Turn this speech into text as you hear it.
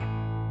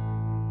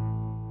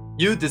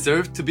You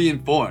deserve to be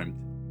informed.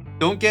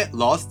 Don't get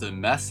lost in a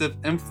massive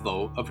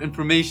inflow of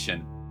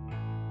information.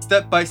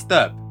 Step by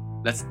step,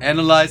 let's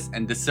analyze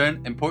and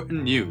discern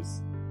important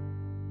news.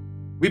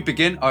 We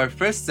begin our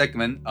first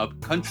segment of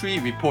Country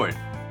Report.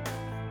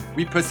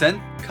 We present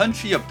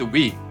Country of the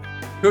Week,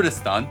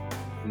 Kurdistan,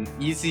 in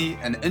easy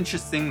and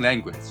interesting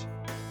language.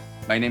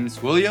 My name is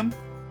William,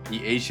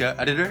 the Asia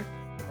editor,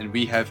 and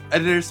we have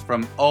editors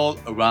from all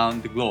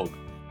around the globe.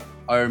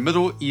 Our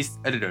Middle East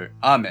editor,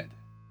 Ahmed.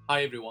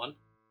 Hi, everyone.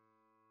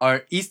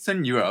 Our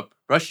Eastern Europe,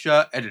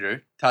 Russia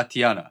editor,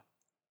 Tatiana.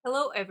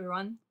 Hello,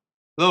 everyone.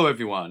 Hello,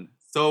 everyone.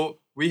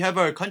 So, we have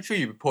our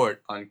country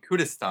report on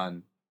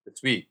Kurdistan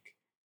this week,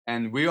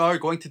 and we are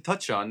going to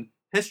touch on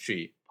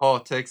history,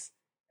 politics,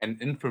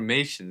 and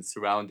information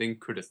surrounding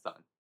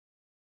Kurdistan.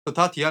 So,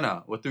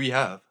 Tatiana, what do we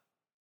have?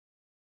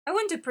 I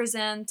want to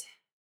present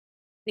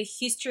the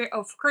history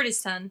of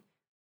Kurdistan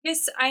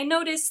because I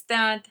noticed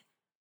that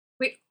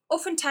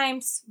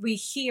oftentimes we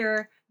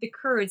hear the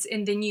Kurds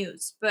in the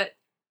news, but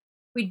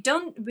we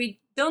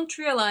don't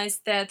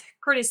realize that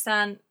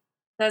Kurdistan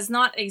does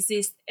not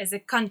exist as a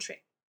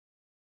country.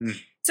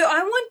 So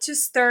I want to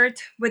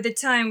start with the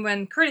time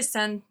when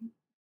Kurdistan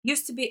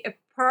used to be a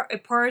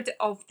part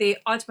of the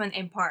Ottoman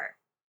Empire.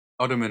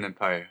 Ottoman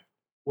Empire.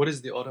 What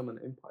is the Ottoman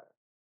Empire?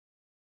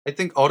 I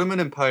think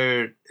Ottoman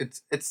Empire,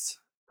 it's a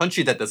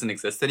country that doesn't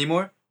exist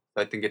anymore.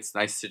 So I think it's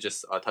nice to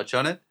just touch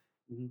on it.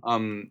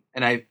 Mm-hmm.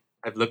 And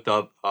I've looked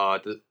up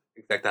the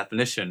exact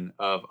definition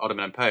of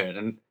Ottoman Empire,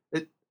 and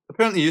it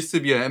apparently used to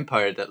be an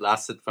empire that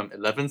lasted from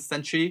 11th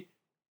century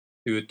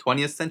to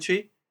 20th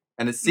century,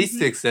 and it ceased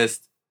to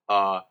exist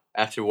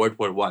after World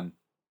War One.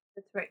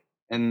 That's right.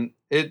 And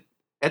it,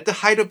 at the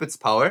height of its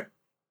power,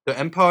 the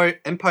empire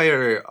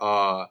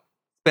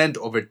spanned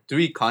over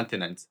 3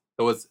 continents.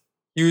 So it was a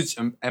huge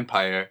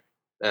empire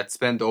that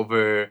spanned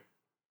over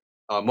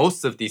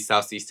most of the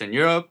Southeastern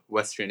Europe,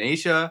 Western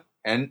Asia,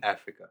 and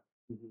Africa.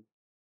 Mm-hmm.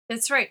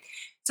 That's right.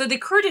 So the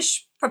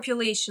Kurdish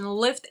population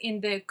lived in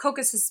the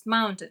Caucasus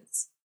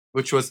Mountains,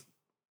 which was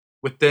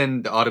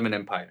within the Ottoman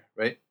Empire,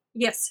 right?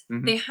 Yes,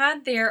 Mhm. they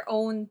had their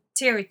own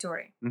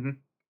territory Mhm.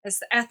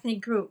 as an ethnic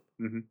group.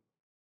 Mhm.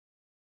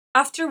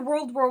 After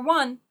World War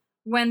One,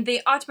 when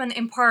the Ottoman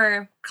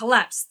Empire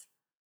collapsed,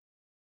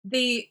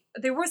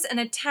 there was an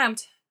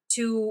attempt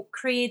to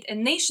create a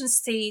nation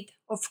state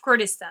of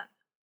Kurdistan.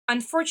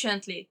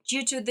 Unfortunately,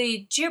 due to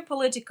the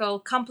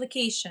geopolitical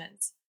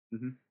complications,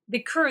 Mhm.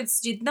 the Kurds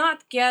did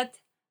not get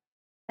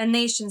a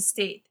nation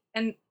state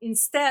and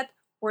instead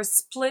were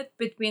split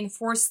between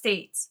 4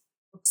 states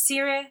of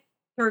Syria,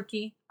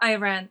 Turkey,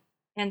 Iran,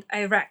 and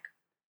Iraq.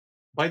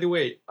 By the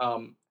way,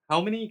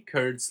 how many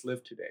Kurds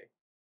live today?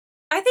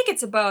 I think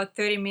it's about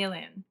 30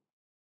 million.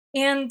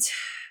 And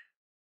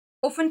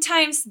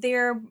oftentimes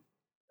they're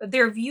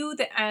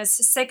viewed as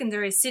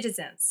secondary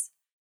citizens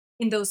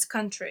in those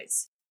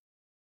countries.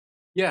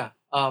 Yeah.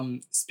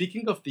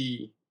 Speaking of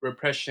the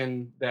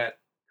repression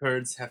that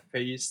Kurds have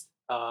faced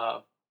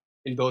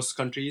in those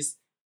countries,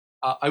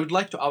 I would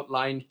like to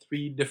outline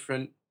 3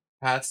 different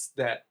paths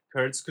that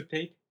Kurds could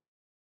take.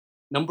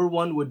 Number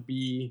 1 would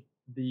be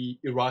the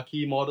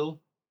Iraqi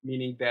model,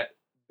 meaning that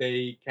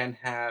they can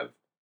have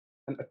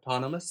an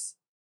autonomous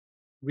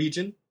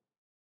region,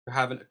 to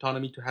have an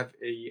autonomy, to have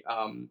a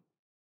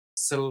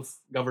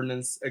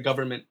self-governance, a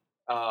government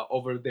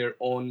over their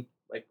own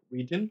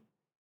region,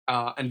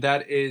 and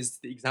that is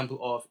the example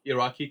of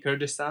Iraqi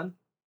Kurdistan.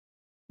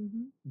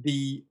 Mm-hmm.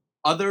 The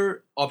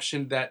other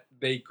option that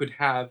they could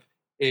have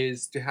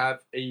is to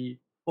have a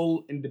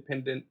full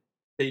independent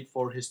state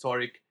for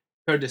historic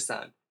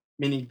Kurdistan,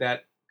 meaning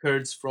that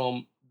Kurds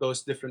from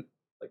those different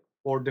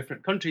 4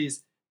 different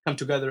countries come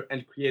together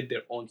and create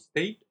their own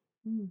state.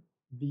 Mm.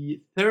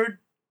 The third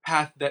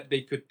path that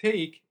they could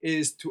take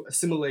is to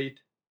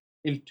assimilate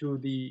into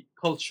the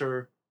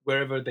culture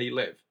wherever they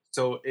live.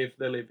 So if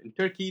they live in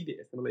Turkey, they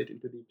assimilate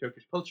into the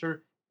Turkish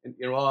culture, in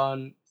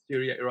Iran,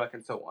 Syria, Iraq,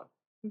 and so on.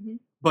 Mm-hmm.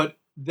 But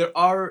there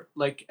are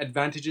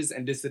advantages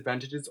and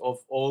disadvantages of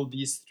all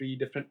these 3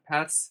 different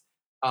paths.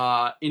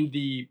 In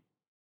the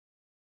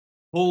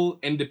full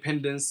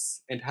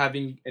independence and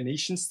having a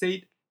nation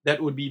state,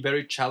 that would be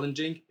very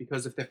challenging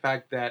because of the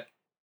fact that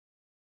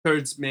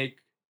Kurds make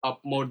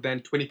up more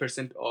than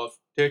 20% of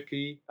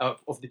Turkey,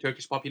 of the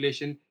Turkish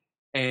population,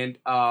 and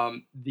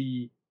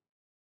the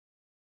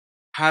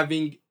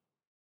having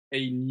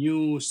a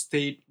new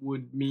state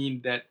would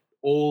mean that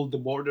all the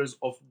borders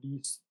of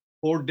these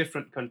 4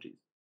 different countries,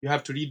 you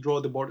have to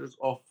redraw the borders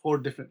of 4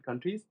 different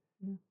countries.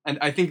 Mm. And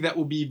I think that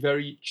would be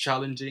very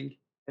challenging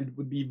and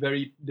would be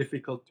very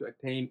difficult to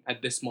attain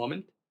at this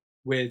moment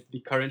with the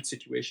current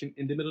situation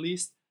in the Middle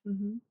East.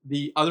 Mm-hmm.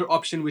 The other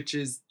option, which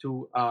is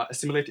to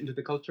assimilate into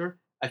the culture,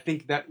 I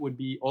think that would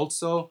be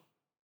also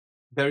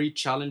very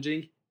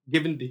challenging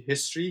given the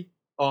history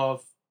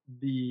of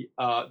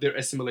their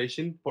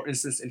assimilation. For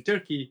instance, in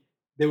Turkey,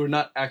 they were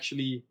not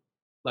actually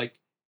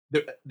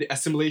the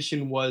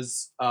assimilation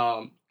was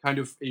kind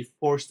of a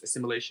forced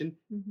assimilation.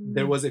 Mm-hmm.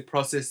 There was a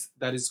process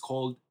that is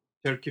called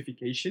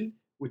Turkification,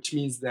 which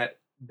means that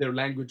their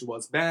language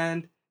was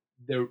banned,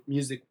 their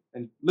music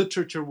and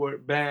literature were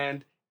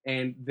banned,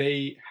 and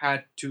they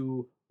had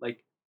to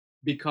like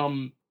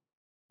become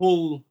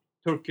full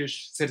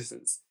Turkish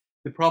citizens.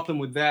 The problem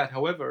with that,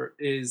 however,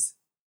 is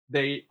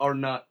they are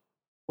not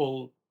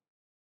full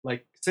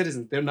like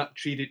citizens. They're not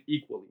treated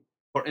equally.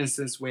 For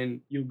instance,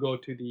 when you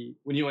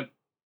went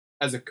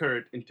as a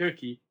Kurd in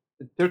Turkey,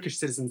 the Turkish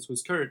citizens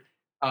who's Kurd,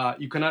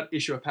 you cannot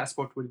issue a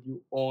passport with your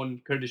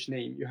own Kurdish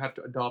name. You have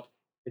to adopt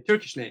a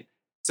Turkish name.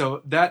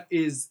 So that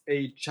is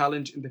a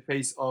challenge in the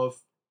face of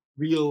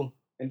real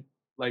and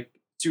like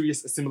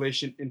serious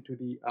assimilation into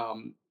the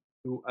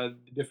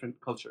different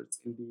cultures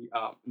in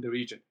the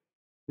region.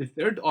 The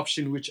third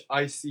option, which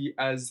I see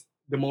as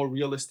the more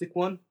realistic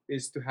one,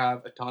 is to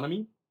have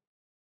autonomy,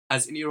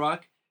 as in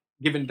Iraq.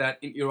 Given that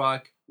in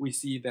Iraq we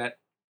see that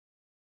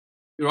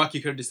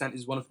Iraqi Kurdistan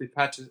is one of the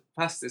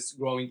fastest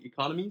growing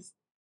economies,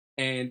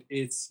 and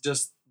it's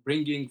just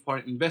bringing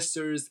foreign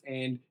investors,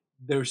 and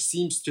there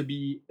seems to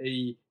be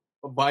a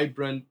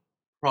vibrant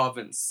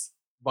province,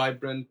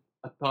 vibrant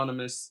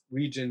autonomous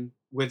region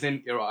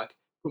within Iraq.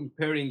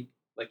 Comparing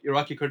like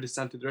Iraqi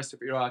Kurdistan to the rest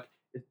of Iraq,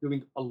 it's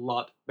doing a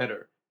lot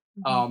better.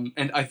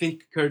 And I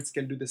think Kurds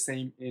can do the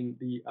same in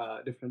the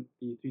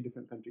three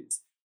different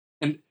countries.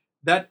 And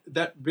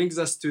that brings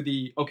us to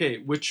the okay,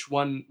 which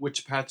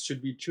path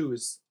should we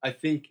choose? I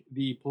think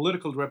the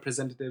political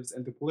representatives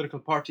and the political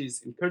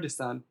parties in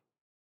Kurdistan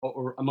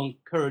or among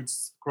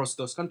Kurds across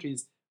those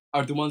countries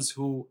are the ones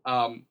who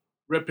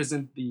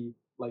represent the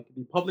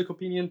public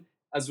opinion,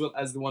 as well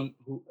as the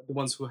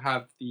ones who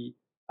have the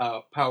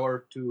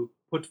power to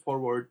put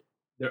forward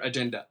their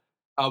agenda.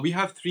 We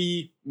have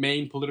three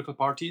main political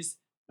parties.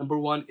 Number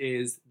one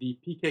is the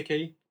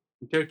PKK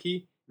in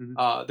Turkey.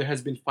 There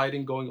has been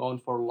fighting going on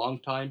for a long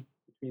time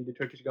between the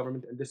Turkish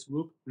government and this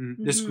group.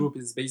 This group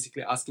is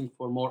basically asking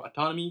for more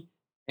autonomy,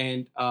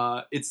 and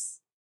it's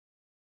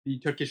the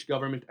Turkish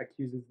government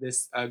accuses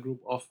this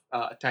group of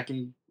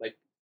attacking like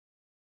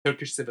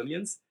Turkish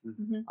civilians.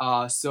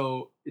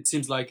 So it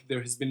seems like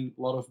there has been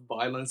a lot of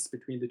violence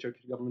between the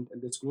Turkish government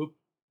and this group.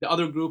 The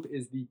other group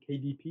is the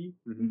KDP,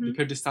 the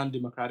Kurdistan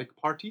Democratic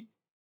Party,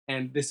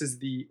 and this is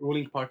the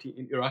ruling party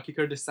in Iraqi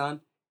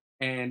Kurdistan,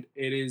 and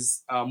it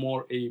is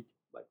more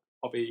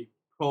of a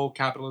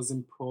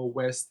pro-capitalism,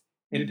 pro-West,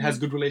 and it has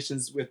good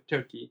relations with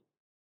Turkey,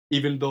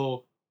 even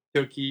though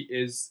Turkey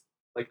is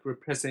like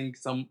repressing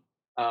some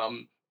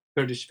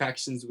Kurdish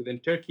factions within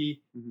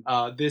Turkey.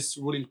 This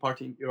ruling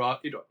party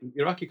in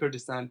Iraqi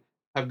Kurdistan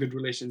have good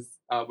relations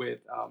with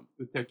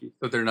Turkey.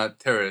 So they're not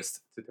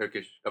terrorists to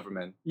Turkish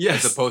government.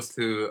 Yes. As opposed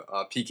to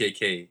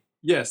PKK.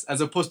 Yes, as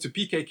opposed to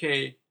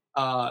PKK,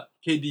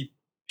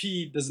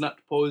 KDP does not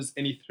pose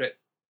any threat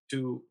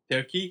to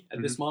Turkey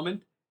at this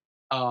moment,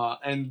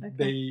 and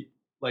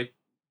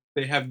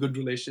they have good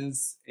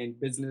relations and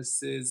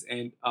businesses,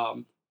 and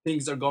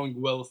things are going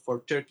well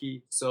for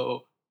Turkey.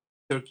 So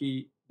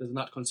Turkey does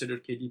not consider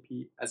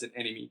KDP as an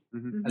enemy,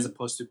 as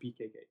opposed to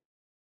PKK.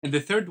 And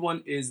the third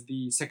one is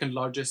the second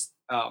largest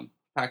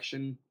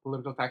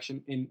political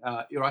faction in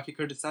Iraqi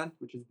Kurdistan,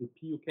 which is the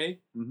PUK.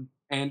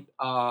 And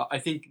I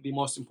think the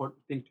most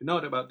important thing to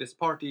note about this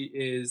party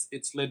is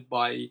it's led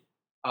by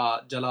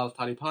Jalal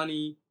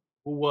Talibani,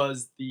 who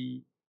was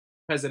the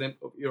president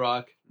of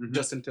Iraq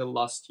just until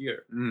last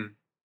year.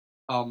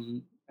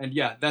 And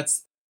yeah,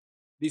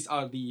 these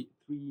are the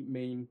three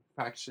main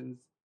factions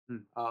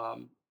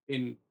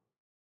in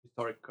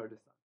historic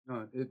Kurdistan.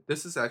 No,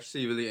 this is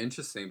actually really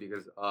interesting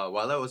because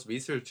while I was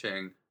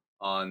researching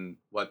on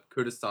what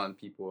Kurdistan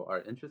people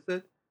are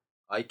interested,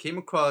 I came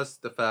across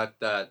the fact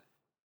that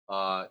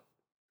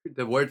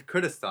the word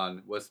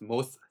Kurdistan was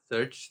most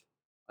searched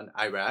on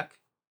Iraq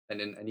than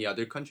in any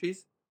other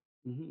countries.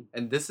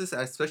 And this is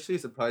especially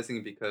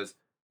surprising because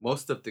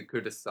most of the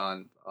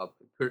Kurdistan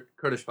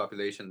Kurdish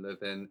population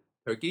live in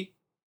Turkey,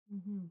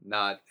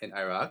 not in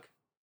Iraq.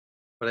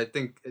 But I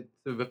think it's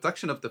a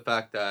reflection of the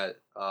fact that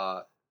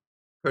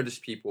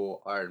Kurdish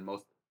people are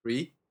most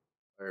free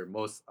or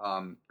most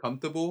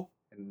comfortable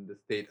in the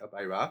state of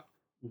Iraq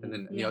than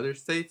in any other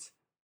states.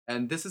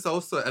 And this is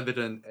also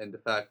evident in the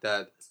fact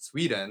that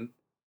Sweden,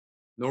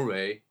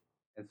 Norway,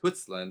 and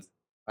Switzerland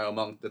are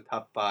among the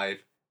top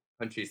 5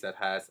 countries that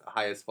has the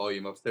highest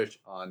volume of search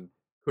on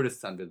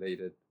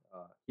Kurdistan-related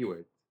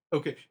keywords.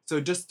 Okay,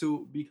 so just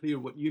to be clear,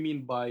 what you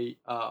mean by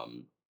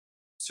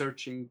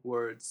searching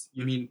words,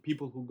 you mean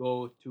people who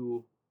go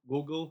to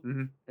Google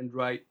and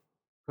write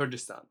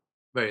Kurdistan?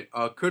 Right,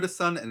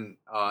 Kurdistan and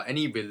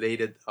any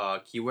related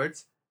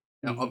keywords.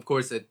 Now, of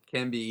course, it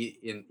can be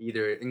in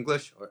either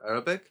English or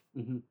Arabic,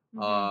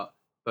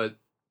 but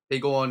they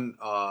go on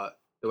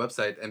the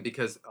website, and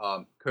because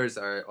Kurds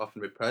are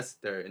often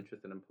repressed, they're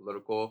interested in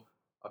political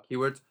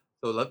keywords.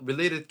 So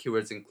related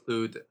keywords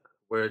include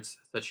words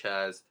such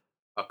as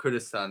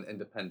Kurdistan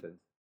independence,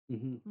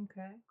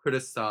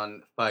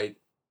 Kurdistan fight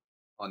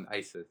on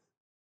ISIS.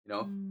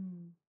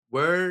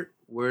 Where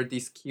were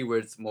these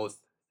keywords most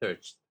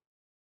searched?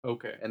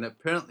 Okay. And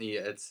apparently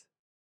it's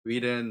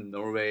Sweden,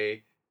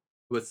 Norway,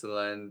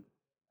 Switzerland,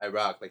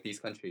 Iraq, like these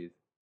countries.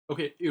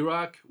 Okay,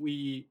 Iraq,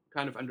 we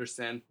kind of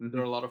understand.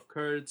 There are a lot of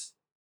Kurds,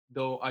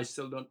 though I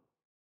still don't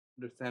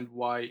understand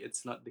why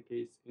it's not the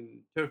case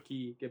in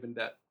Turkey, given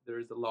that there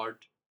is a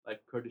large like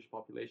Kurdish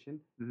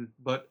population. Mhm.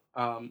 But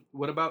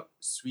what about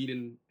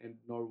Sweden and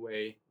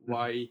Norway?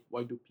 Why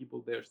do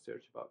people there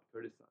search about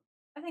Kurdistan?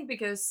 I think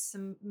because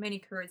many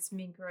Kurds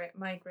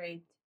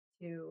migrate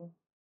to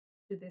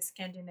the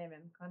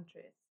Scandinavian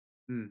countries.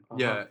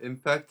 Yeah, in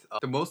fact,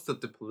 the most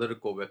of the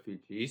political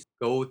refugees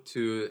go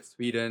to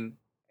Sweden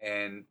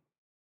and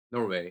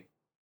Norway.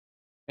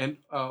 And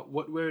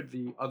what were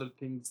the other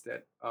things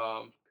that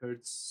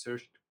Kurds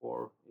searched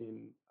for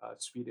in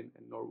Sweden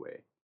and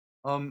Norway?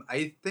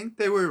 I think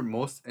they were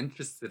most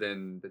interested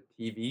in the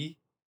TV,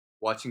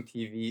 watching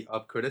TV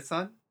of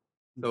Kurdistan.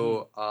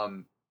 So,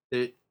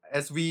 they,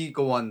 as we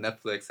go on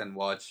Netflix and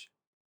watch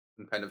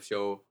some kind of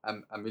show,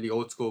 I'm really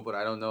old school, but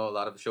I don't know a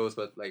lot of shows,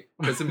 but like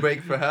Prison Break,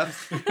 perhaps.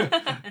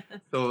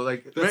 So,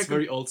 like That's American-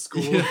 very old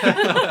school.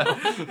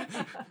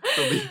 Yeah.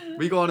 So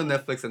we go on to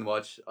Netflix and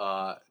watch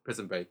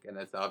Prison Break, and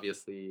it's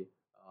obviously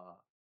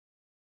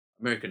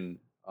American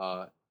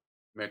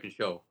American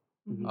show.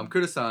 Mhm.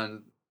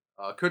 Kurdistan,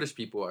 Kurdish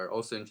people are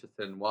also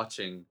interested in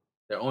watching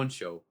their own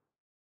show,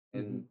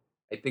 and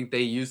I think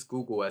they use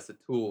Google as a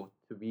tool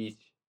to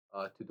reach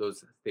to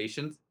those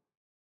stations.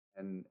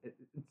 And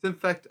it's in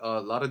fact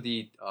a lot of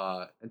the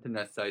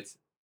internet sites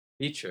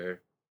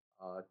feature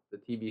the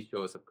TV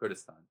shows of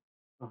Kurdistan.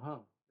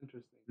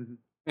 Interesting. Mhm.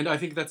 And I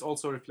think that's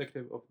also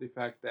reflective of the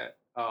fact that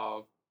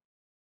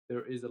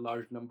there is a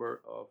large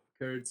number of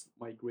Kurds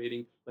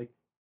migrating, like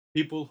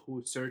people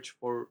who search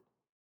for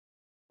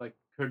like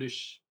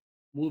Kurdish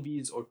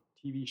movies or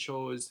TV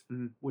shows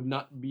Mhm. would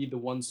not be the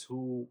ones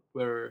who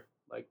were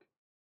like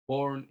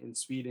born in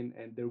Sweden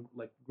and their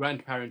like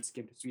grandparents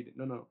came to Sweden.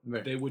 No.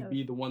 Right. They would Oh,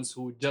 be the ones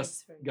who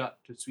just right.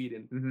 got to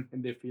Sweden Mhm.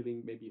 and they're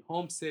feeling maybe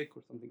homesick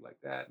or something like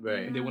that.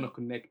 Right. And they want to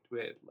connect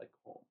with like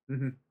home.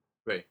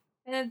 Right.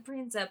 And it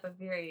brings up a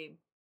very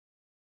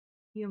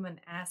human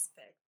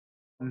aspect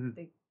of Mhm.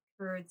 the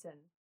Kurds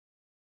and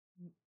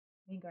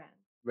migrants.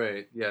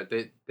 Right. Yeah.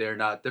 They're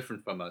not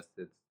different from us.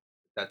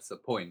 That's the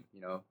point. You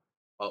know,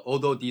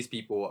 although these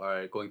people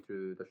are going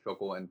through the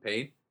struggle and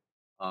pain,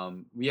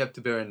 we have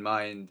to bear in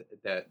mind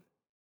that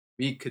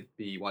we could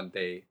be one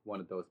day one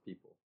of those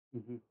people.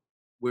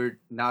 We're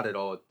not at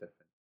all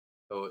different.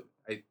 So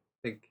I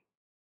think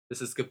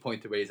this is a good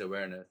point to raise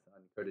awareness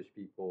on Kurdish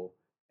people,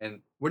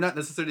 and we're not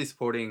necessarily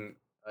supporting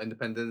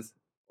independence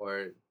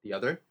or the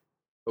other,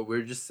 but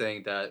we're just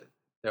saying that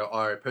there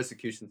are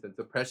persecutions and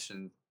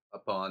suppressions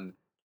upon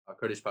a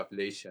Kurdish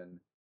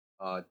population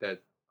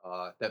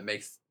that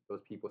makes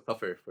those people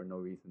suffer for no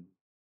reason.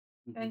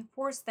 And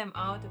force them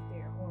out of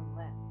their own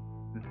land.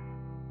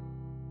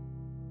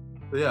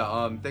 So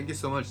yeah, thank you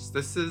so much.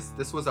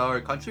 This was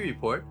our country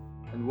report,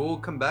 and we'll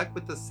come back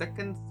with the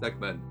second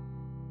segment.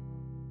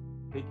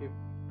 Thank you.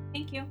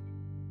 Thank you.